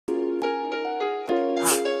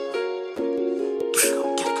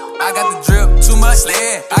I got the drip, too much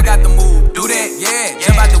lead. I got the move, do that, yeah.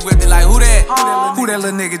 Jump out the whip, it like who that? Who that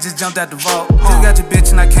little nigga just jumped out the vault? Just got your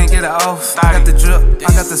bitch and I can't get her off. I got the drip,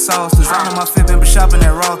 I got the sauce. Design on my fit, been shopping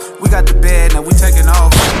at Raw. We got the bed, now we taking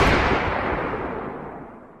off.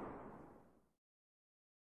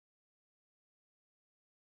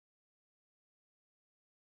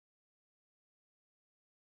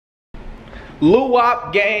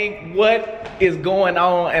 B.LOU gang, what is going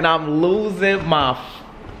on? And I'm losing my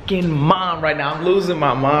fucking mind right now. I'm losing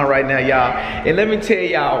my mind right now, y'all. And let me tell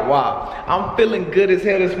y'all why. I'm feeling good as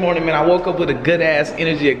hell this morning, man. I woke up with a good ass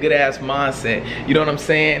energy, a good ass mindset. You know what I'm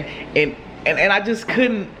saying? And I just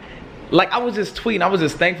couldn't, like, I was just tweeting. I was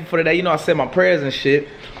just thankful for today. You know, I said my prayers and shit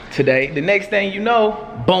today. The next thing you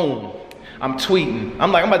know, boom, I'm tweeting.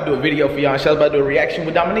 I'm like, I'm about to do a video for y'all. I was about to do a reaction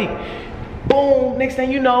with Dominique. Boom, next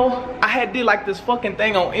thing you know, I did like this fucking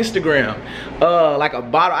thing on Instagram. Like a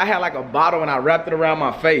bottle, I had like a bottle and I wrapped it around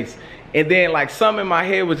my face. And then like something in my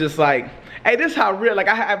head was just like, hey, this how real, like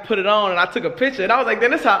I put it on and I took a picture and I was like, then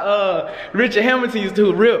this how Richard Hamilton used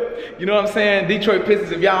to rip. You know what I'm saying? Detroit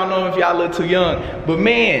Pistons, if y'all don't know him, if y'all a little too young. But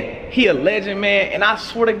man, he a legend, man. And I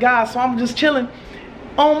swear to God, so I'm just chilling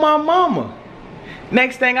on my mama.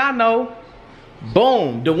 Next thing I know,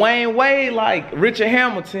 boom, Dwayne Wade like Richard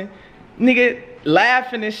Hamilton. Nigga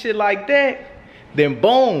laughing and shit like that. Then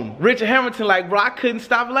boom, Richard Hamilton like, bro, I couldn't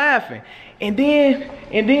stop laughing. And then,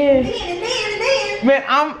 man,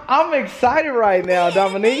 I'm excited right now,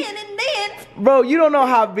 Dominique. Bro, you don't know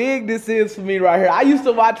how big this is for me right here. I used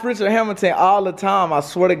to watch Richard Hamilton all the time, I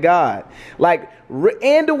swear to God. Like,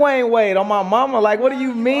 and Dwayne Wade on my mama, like, what do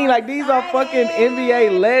you mean? Like, these are fucking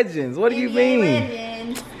NBA legends. What do you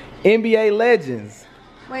mean? NBA legends.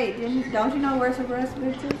 Wait, don't you know Where's the Rest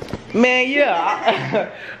with too? Man, yeah.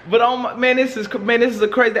 But on my, man, this is a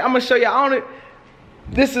crazy. I'm gonna show you on it.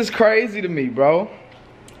 This is crazy to me, bro.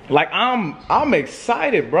 Like I'm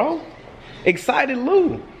excited, bro. Excited,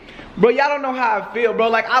 Lou. Bro, y'all don't know how I feel, bro.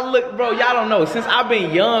 Like I look, bro. Y'all don't know. Since I've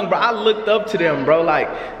been young, bro, I looked up to them, bro. Like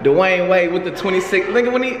Dwayne Wade with the 26. Look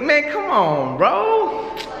at when he, man, come on,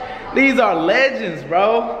 bro. These are legends,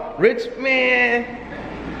 bro. Rich man.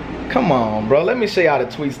 Come on, bro. Let me show y'all the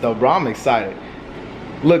tweets, though, bro. I'm excited.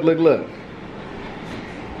 Look, look, look.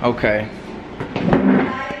 Okay.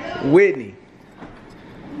 Whitney,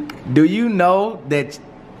 do you know that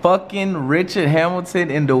fucking Richard Hamilton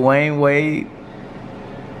and Dwayne Wade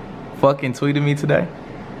fucking tweeted me today?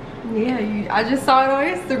 Yeah, I just saw it on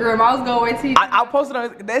Instagram. I was gonna wait till you. I'll post it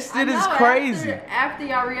on. That shit is crazy. After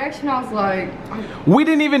y'all reaction, I was like, we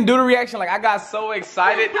didn't even do the reaction. Like I got so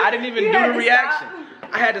excited, I didn't even do the reaction.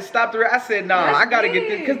 I had to stop the reaction. I said, nah, I gotta get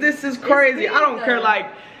this because this is crazy. I don't care.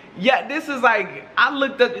 Like, yeah, this is like I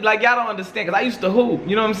looked up. Like y'all don't understand because I used to hoop.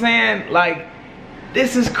 You know what I'm saying? Like,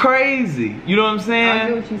 this is crazy. You know what I'm saying? I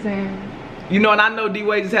get what you're saying. You know, and I know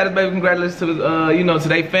D-Wade just had his baby. Congratulations to his, you know, to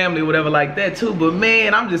their family, whatever like that too. But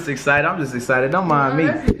man, I'm just excited. I'm just excited. Don't mind me.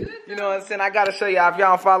 You know what I'm saying? I gotta show y'all. If y'all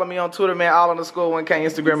don't follow me on Twitter, man, all_1K,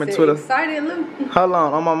 Instagram and Twitter. Excited, Lou. Hold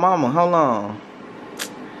on my mama. Hold on.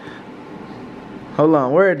 Hold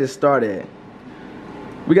on. Where did this start at?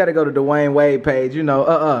 We gotta go to the Dwayne Wade page. You know,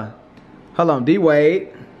 Hold on, D-Wade.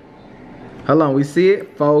 Hold on. We see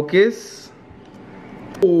it. Focus.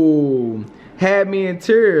 Ooh, had me in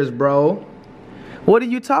tears, bro. What are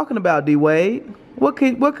you talking about, D-Wade? What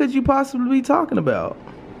could you possibly be talking about?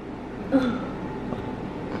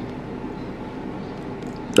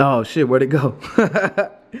 Oh shit, where'd it go?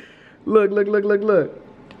 Look.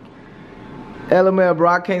 LML, bro,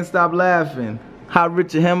 I can't stop laughing. How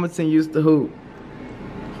Richard Hamilton used to hoop.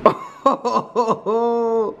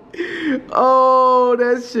 Oh,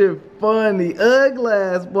 that shit funny.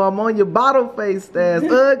 Uglass, boy. I'm on your bottle face ass.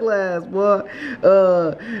 Uglass, boy.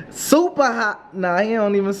 Super hot. Nah, he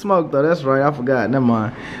don't even smoke though. That's right. I forgot. Never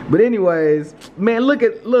mind. But anyways, man, look.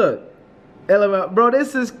 LML, bro,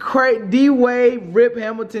 this is crazy. D-Wade, Rip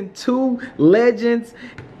Hamilton, 2 legends.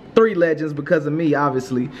 3 legends because of me,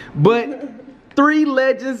 obviously. But 3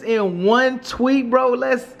 legends in 1 tweet, bro.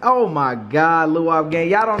 Oh my God, B.LOU gang.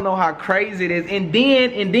 Y'all don't know how crazy it is. And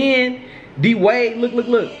then, D-Wade,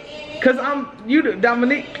 look. Cause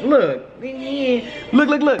Dominique, look.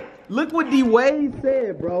 Look what D-Wade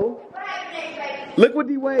said, bro. Look what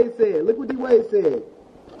D-Wade said.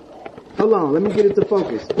 Hold on, let me get it to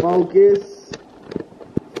focus.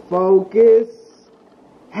 Focus.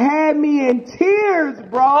 Had me in tears,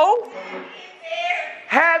 bro.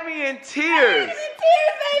 Had me in tears.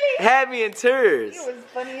 Had me in tears.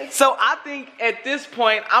 So I think at this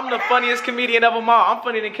point, I'm the funniest comedian of them all. I'm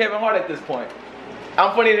funnier than Kevin Hart at this point.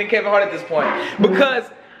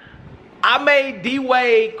 Because I made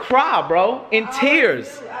D-Wade cry, bro, in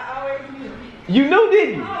tears. I always knew. You knew,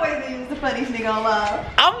 didn't you? I always knew you was the funniest nigga on Love.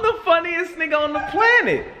 I'm the funniest nigga on the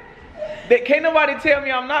planet. That can't nobody tell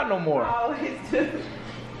me I'm not no more. I always do.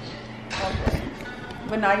 Okay.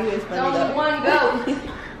 But now you is funny Only though. one goat.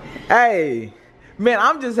 Hey, man,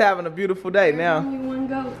 I'm just having a beautiful day now. Only one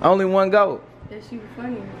goat. Only one goat. That she was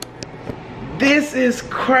funny. This is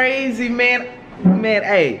crazy, man. Man,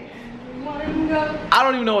 hey, One goat. I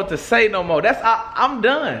don't even know what to say no more. I'm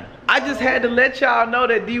done. I just had to let y'all know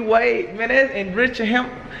that D-Wade, man, and Richard him.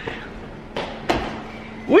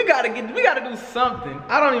 We gotta do something.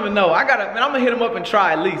 I don't even know. I'm gonna hit him up and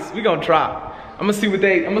try at least. We gonna try. I'm gonna see what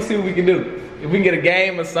we can do. If we can get a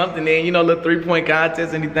game or something, then you know, a little 3-point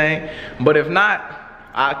contest, anything. But if not,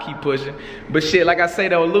 I'll keep pushing. But shit, like I say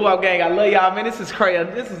though, Luau gang, I love y'all, man. This is crazy.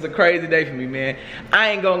 This is a crazy day for me, man.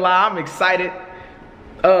 I ain't gonna lie, I'm excited.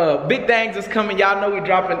 Big things is coming. Y'all know we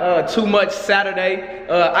dropping Too Much Saturday.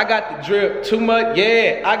 I got the drip. Too Much,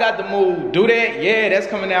 yeah. I got the move. Do that, yeah. That's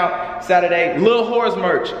coming out Saturday. Lil Horse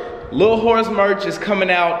merch. Lil Horse merch is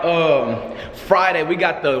coming out Friday. We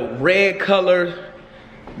got the red color,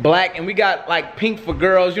 black, and we got like pink for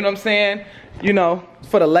girls. You know what I'm saying? You know,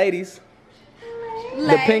 for the ladies.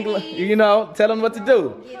 The pink, you know, tell them what to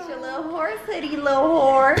do. Get your little horse hoodie, little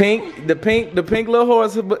horse. The pink little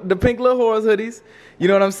horse hoodies. You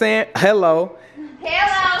know what I'm saying? Hello.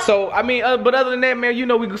 Hello. So, I mean, but other than that, man, you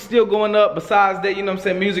know, we still going up. Besides that, you know what I'm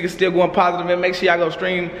saying? Music is still going positive, man. Make sure y'all go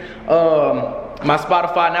stream my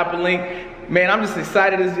Spotify and Apple link. Man, I'm just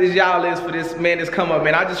excited as y'all is for this, man, this come up,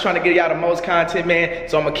 man. I'm just trying to get y'all the most content, man.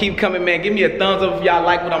 So I'm going to keep coming, man. Give me a thumbs up if y'all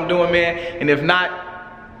like what I'm doing, man. And if not,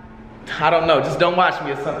 I don't know. Just don't watch me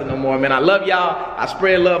or something no more, man. I love y'all. I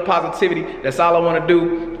spread love, positivity. That's all I want to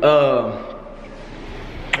do.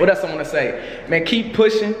 What else I want to say? Man, keep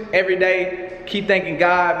pushing every day. Keep thanking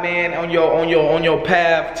God, man, on your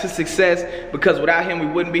path to success. Because without him, we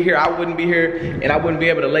wouldn't be here. I wouldn't be here. And I wouldn't be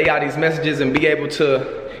able to lay out these messages and be able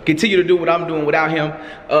to continue to do what I'm doing without him.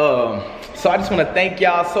 So I just want to thank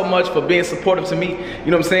y'all so much for being supportive to me. You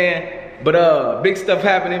know what I'm saying? But big stuff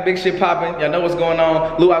happening, big shit popping. Y'all know what's going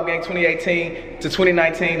on. Luau Gang 2018 to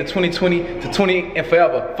 2019 to 2020 to 20 and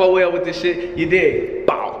forever. 4L with this shit. You did.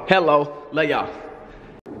 Bow. Hello. Love y'all.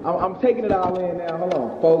 I'm taking it all in now. Hold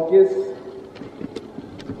on. Focus.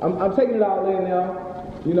 I'm taking it all in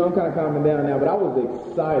now. You know, I'm kind of calming down now, but I was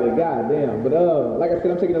excited. God damn. But like I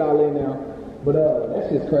said, I'm taking it all in now. But that's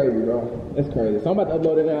just crazy, bro. That's crazy. So I'm about to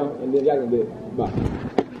upload it now, and then y'all can get it. Bye.